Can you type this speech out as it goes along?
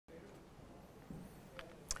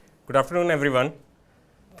Good afternoon, everyone.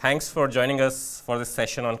 Thanks for joining us for this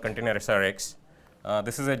session on Container SRX.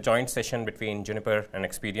 This is a joint session between Juniper and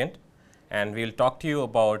Expedient, and we'll talk to you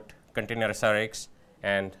about Container SRX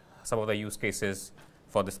and some of the use cases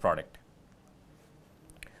for this product.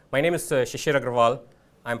 My name is Shishir Agrawal.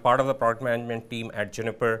 I'm part of the product management team at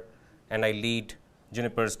Juniper, and I lead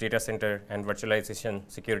Juniper's data center and virtualization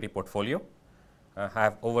security portfolio. I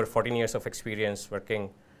have over 14 years of experience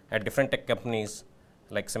working at different tech companies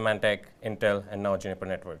like Symantec, Intel, and now Juniper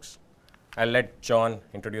Networks. I'll let John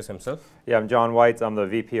introduce himself. Yeah, I'm John White. I'm the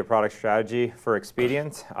VP of Product Strategy for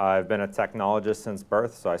Expedient. I've been a technologist since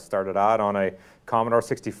birth, so I started out on a Commodore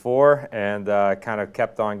 64 and kind of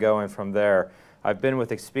kept on going from there. I've been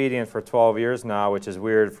with Expedient for 12 years now, which is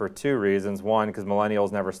weird for two reasons. One, because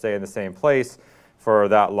millennials never stay in the same place for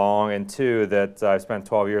that long, and two, that I've spent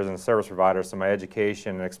 12 years in a service provider, so my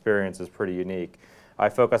education and experience is pretty unique. I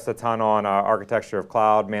focus a ton on architecture of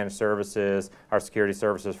cloud, managed services, our security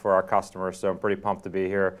services for our customers, so I'm pretty pumped to be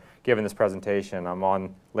here giving this presentation. I'm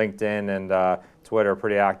on LinkedIn and Twitter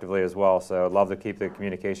pretty actively as well, so I'd love to keep the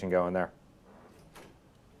communication going there.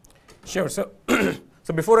 Sure. So,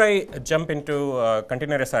 so before I jump into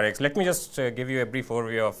Container SRX, let me just give you a brief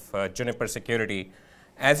overview of Juniper Security.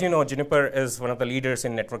 As you know, Juniper is one of the leaders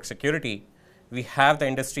in network security. We have the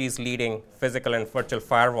industry's leading physical and virtual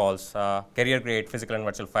firewalls, carrier-grade physical and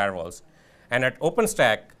virtual firewalls. And at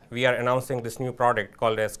OpenStack, we are announcing this new product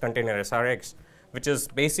called as Container SRX, which is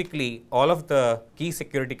basically all of the key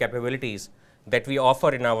security capabilities that we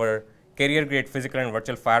offer in our carrier-grade physical and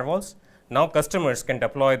virtual firewalls. Now customers can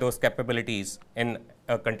deploy those capabilities in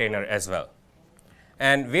a container as well.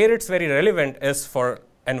 And where it's very relevant is for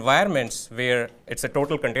environments where it's a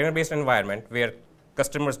total container-based environment where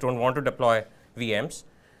customers don't want to deploy VMs.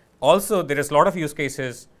 Also, there is a lot of use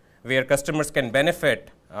cases where customers can benefit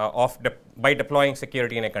by deploying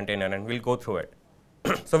security in a container, and we'll go through it.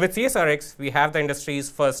 So with CSRX, we have the industry's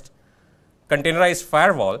first containerized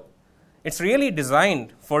firewall. It's really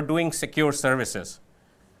designed for doing secure services.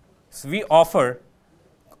 So we offer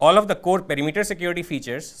all of the core perimeter security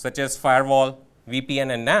features, such as firewall,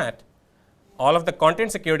 VPN, and NAT, all of the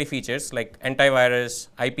content security features like antivirus,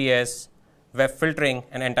 IPS, web filtering,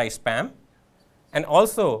 and anti-spam, and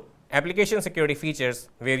also application security features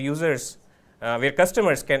where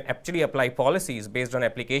customers can actually apply policies based on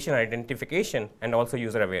application identification and also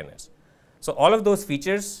user awareness. So all of those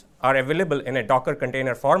features are available in a Docker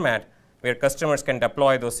container format where customers can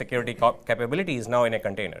deploy those security capabilities now in a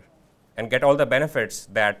container and get all the benefits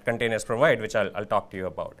that containers provide, which I'll talk to you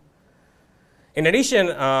about. In addition,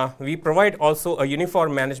 we provide also a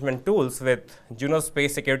uniform management tools with Juno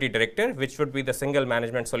Space Security Director, which would be the single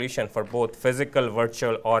management solution for both physical,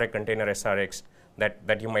 virtual, or a container SRX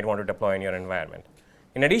that you might want to deploy in your environment.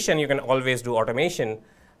 In addition, you can always do automation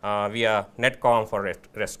via Netcom for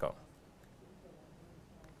RESTcom.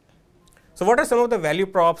 So what are some of the value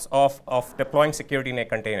props of deploying security in a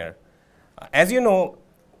container? As you know,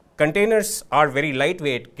 containers are very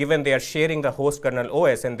lightweight given they are sharing the host kernel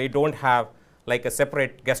OS and they don't have like a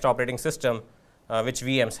separate guest operating system, which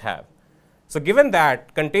VMs have. So given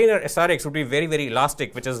that, Container SRX would be very, very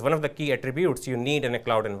elastic, which is one of the key attributes you need in a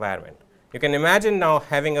cloud environment. You can imagine now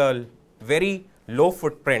having a very low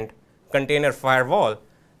footprint container firewall,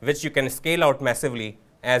 which you can scale out massively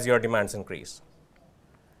as your demands increase.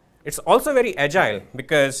 It's also very agile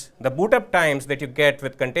because the boot up times that you get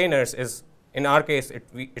with containers is, in our case,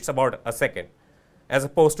 it's about a second, as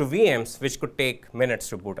opposed to VMs, which could take minutes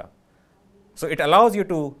to boot up. So it allows you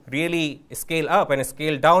to really scale up and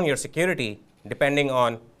scale down your security depending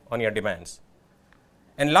on your demands.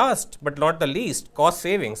 And last but not the least, cost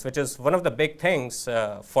savings, which is one of the big things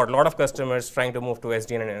for a lot of customers trying to move to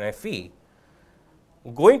SDN and NFV.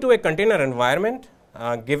 Going to a container environment,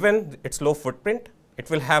 given its low footprint, it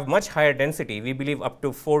will have much higher density. We believe up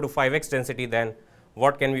to 4 to 5x density than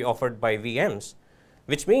what can be offered by VMs,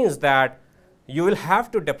 which means that you will have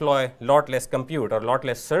to deploy a lot less compute or a lot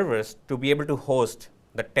less servers to be able to host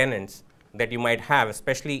the tenants that you might have,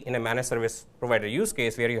 especially in a managed service provider use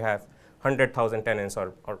case where you have 100,000 tenants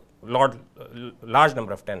or large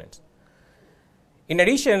number of tenants. In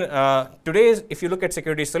addition, today, if you look at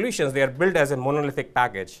security solutions, they are built as a monolithic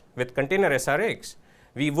package. With Container SRX,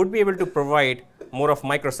 we would be able to provide more of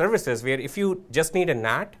microservices where if you just need a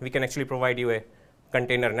NAT, we can actually provide you a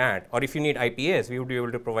container NAT, or if you need IPS, we would be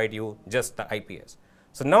able to provide you just the IPS.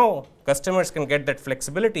 So now customers can get that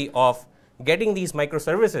flexibility of getting these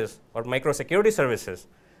microservices or micro security services,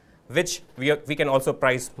 which we can also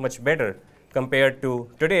price much better compared to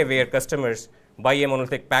today where customers buy a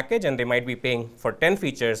monolithic package and they might be paying for 10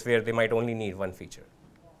 features where they might only need one feature.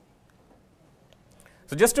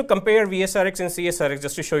 So just to compare vSRX and CSRX,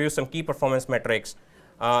 just to show you some key performance metrics,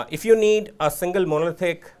 if you need a single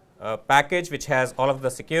monolithic package which has all of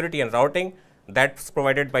the security and routing, that's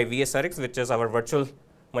provided by vSRX, which is our virtual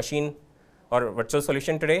machine or virtual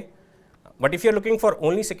solution today. But if you're looking for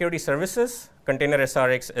only security services, Container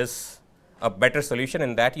SRX is a better solution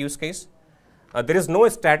in that use case. There is no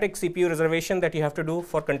static CPU reservation that you have to do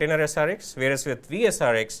for Container SRX, whereas with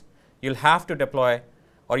vSRX, you'll have to deploy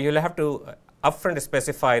or you'll have to upfront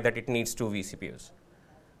specify that it needs 2 vCPUs.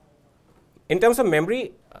 In terms of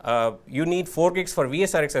memory, you need 4 gigs for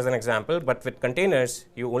vSRX as an example, but with containers,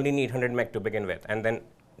 you only need 100 meg to begin with. And then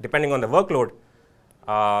depending on the workload,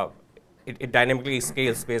 it dynamically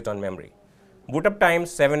scales based on memory. Boot up time,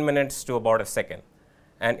 7 minutes to about a second.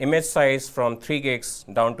 And image size from 3 gigs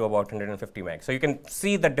down to about 150 meg. So you can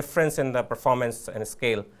see the difference in the performance and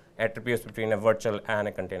scale attributes between a virtual and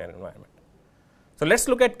a container environment. So let's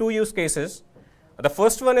look at 2 use cases. The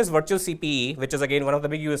first one is virtual CPE, which is again one of the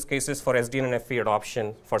big use cases for SDN and FE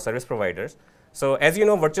adoption for service providers. So as you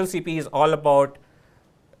know, virtual CPE is all about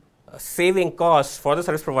saving costs for the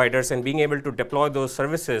service providers and being able to deploy those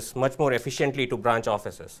services much more efficiently to branch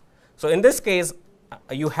offices. So in this case,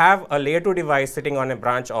 you have a layer 2 device sitting on a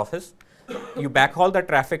branch office. You backhaul the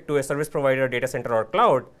traffic to a service provider, data center, or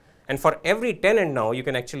cloud. And for every tenant now, you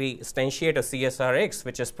can actually instantiate a CSRX,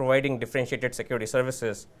 which is providing differentiated security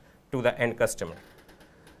services to the end customer.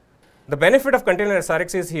 The benefit of Container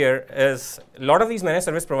SRX is here is a lot of these managed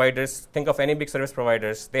service providers, think of any big service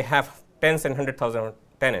providers, they have tens and 100,000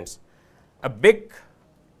 tenants. A big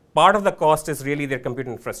part of the cost is really their compute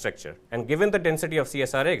infrastructure. And given the density of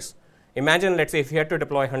CSRX, imagine, let's say, if you had to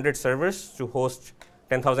deploy 100 servers to host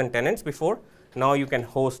 10,000 tenants before, now you can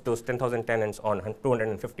host those 10,000 tenants on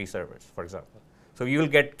 250 servers, for example. So you will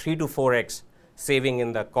get 3 to 4x saving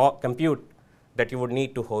in the compute that you would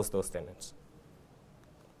need to host those tenants.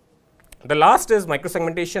 The last is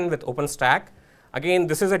microsegmentation with OpenStack. Again,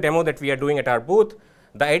 this is a demo that we are doing at our booth.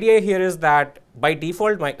 The idea here is that by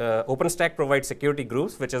default, OpenStack provides security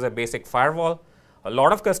groups, which is a basic firewall. A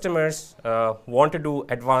lot of customers want to do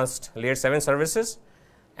advanced layer 7 services.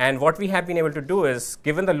 And what we have been able to do is,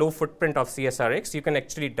 given the low footprint of CSRX, you can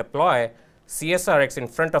actually deploy CSRX in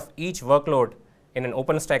front of each workload in an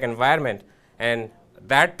OpenStack environment. And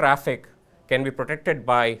that traffic can be protected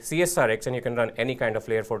by CSRX, and you can run any kind of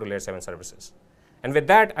layer 4 to layer 7 services. And with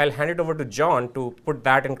that, I'll hand it over to John to put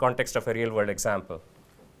that in context of a real-world example.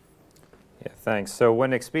 Yeah, thanks. So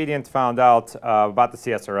when Expedient found out about the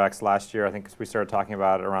CSRX last year, I think we started talking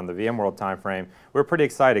about it around the VMworld timeframe, we were pretty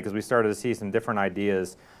excited because we started to see some different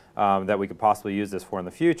ideas that we could possibly use this for in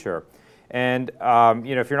the future. And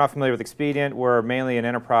if you're not familiar with Expedient, we're mainly an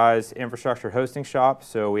enterprise infrastructure hosting shop.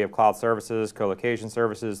 So we have cloud services, co-location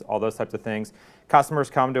services, all those types of things. Customers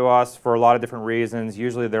come to us for a lot of different reasons.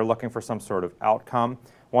 Usually they're looking for some sort of outcome.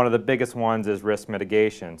 One of the biggest ones is risk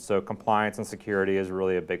mitigation. So compliance and security is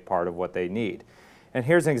really a big part of what they need. And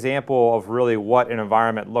here's an example of really what an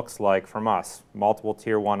environment looks like from us. Multiple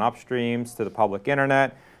tier 1 upstreams to the public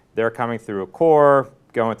internet. They're coming through a core,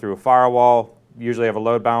 going through a firewall, usually have a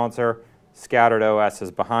load balancer, scattered OS is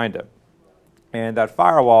behind it. And that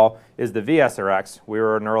firewall is the vSRX. We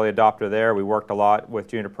were an early adopter there. We worked a lot with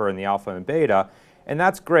Juniper in the alpha and beta. And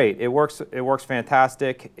that's great. It works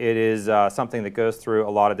fantastic. It is something that goes through a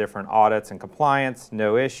lot of different audits and compliance,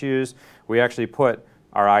 no issues. We actually put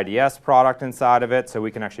our IDS product inside of it so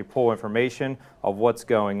we can actually pull information of what's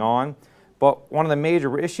going on. But one of the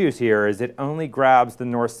major issues here is it only grabs the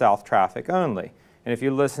north-south traffic only. And if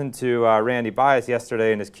you listen to Randy Bias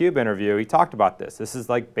yesterday in his CUBE interview, he talked about this. This is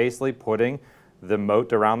like basically putting the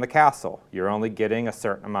moat around the castle. You're only getting a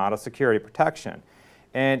certain amount of security protection.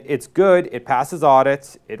 And it's good, it passes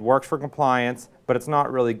audits, it works for compliance, but it's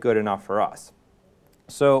not really good enough for us.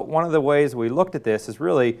 So one of the ways we looked at this is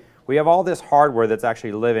really, we have all this hardware that's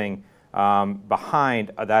actually living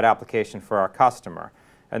behind that application for our customer.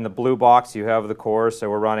 In the blue box, you have the cores, so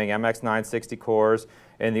we're running MX960 cores.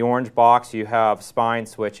 In the orange box, you have spine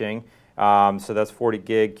switching, so that's 40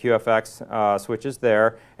 gig QFX switches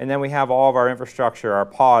there. And then we have all of our infrastructure, our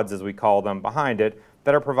pods as we call them, behind it,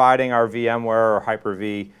 that are providing our VMware or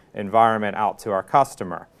Hyper-V environment out to our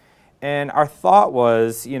customer. And our thought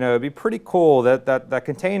was, it'd be pretty cool that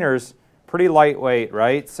container's pretty lightweight,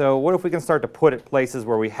 right? So what if we can start to put it places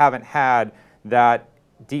where we haven't had that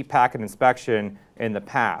deep packet inspection in the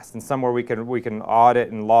past, and somewhere we can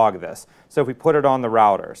audit and log this. So if we put it on the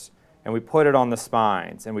routers, and we put it on the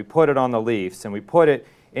spines, and we put it on the leafs, and we put it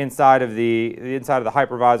inside of the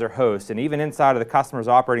hypervisor host, and even inside of the customer's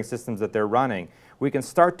operating systems that they're running, we can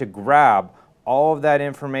start to grab all of that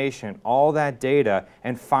information, all that data,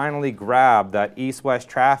 and finally grab that east-west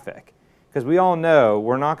traffic. Because we all know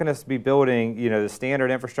we're not going to be building, the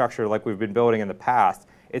standard infrastructure like we've been building in the past.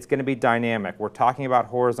 It's going to be dynamic. We're talking about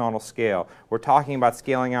horizontal scale. We're talking about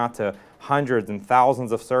scaling out to hundreds and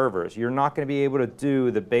thousands of servers. You're not going to be able to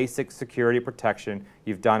do the basic security protection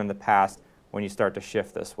you've done in the past when you start to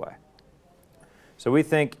shift this way. So we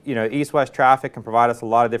think, east-west traffic can provide us a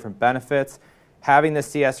lot of different benefits. Having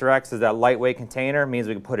this CSRX as that lightweight container means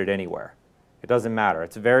we can put it anywhere. It doesn't matter.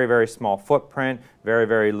 It's a very, very small footprint, very,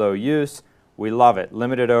 very low use. We love it.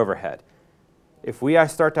 Limited overhead. If we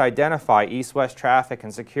start to identify east-west traffic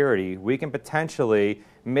and security, we can potentially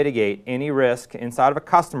mitigate any risk inside of a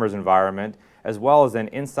customer's environment as well as then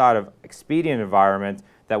inside of Expedient environment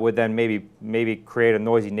that would then maybe create a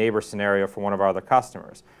noisy neighbor scenario for one of our other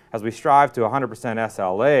customers. As we strive to 100%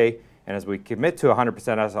 SLA and as we commit to 100%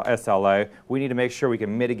 SLA, we need to make sure we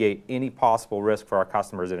can mitigate any possible risk for our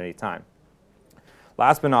customers at any time.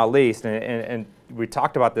 Last but not least, and we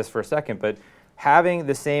talked about this for a second, but having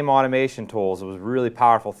the same automation tools was a really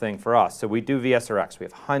powerful thing for us. So we do vSRX. We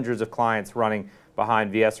have hundreds of clients running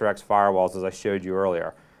behind vSRX firewalls, as I showed you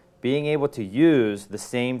earlier. Being able to use the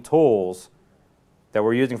same tools that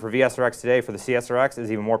we're using for vSRX today for the CSRX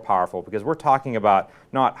is even more powerful because we're talking about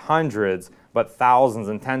not hundreds, but thousands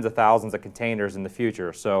and tens of thousands of containers in the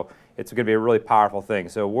future. So it's going to be a really powerful thing.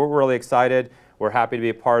 So we're really excited. We're happy to be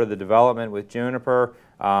a part of the development with Juniper.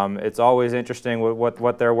 It's always interesting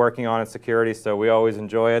what they're working on in security, so we always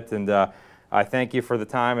enjoy it. And I thank you for the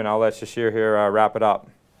time, and I'll let Shishir here wrap it up.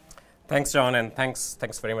 Thanks, John, and thanks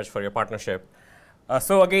very much for your partnership.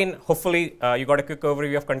 So again, hopefully you got a quick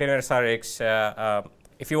overview of Container SRX.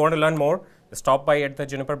 If you want to learn more, stop by at the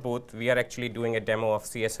Juniper booth. We are actually doing a demo of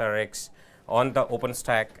CSRX on the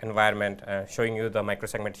OpenStack environment, showing you the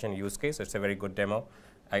microsegmentation use case. It's a very good demo.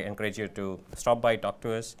 I encourage you to stop by, talk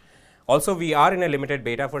to us. Also, we are in a limited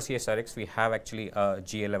beta for CSRX. We have actually a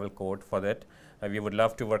GA level code for that. We would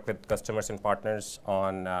love to work with customers and partners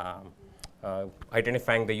on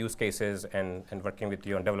identifying the use cases and working with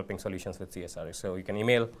you on developing solutions with CSRX. So you can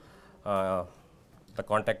email the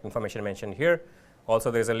contact information mentioned here.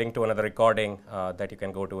 Also, there's a link to another recording that you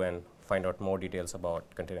can go to and find out more details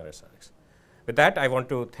about Container SRX. With that, I want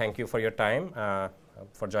to thank you for your time,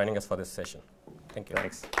 for joining us for this session. Thank you.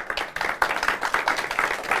 Thanks.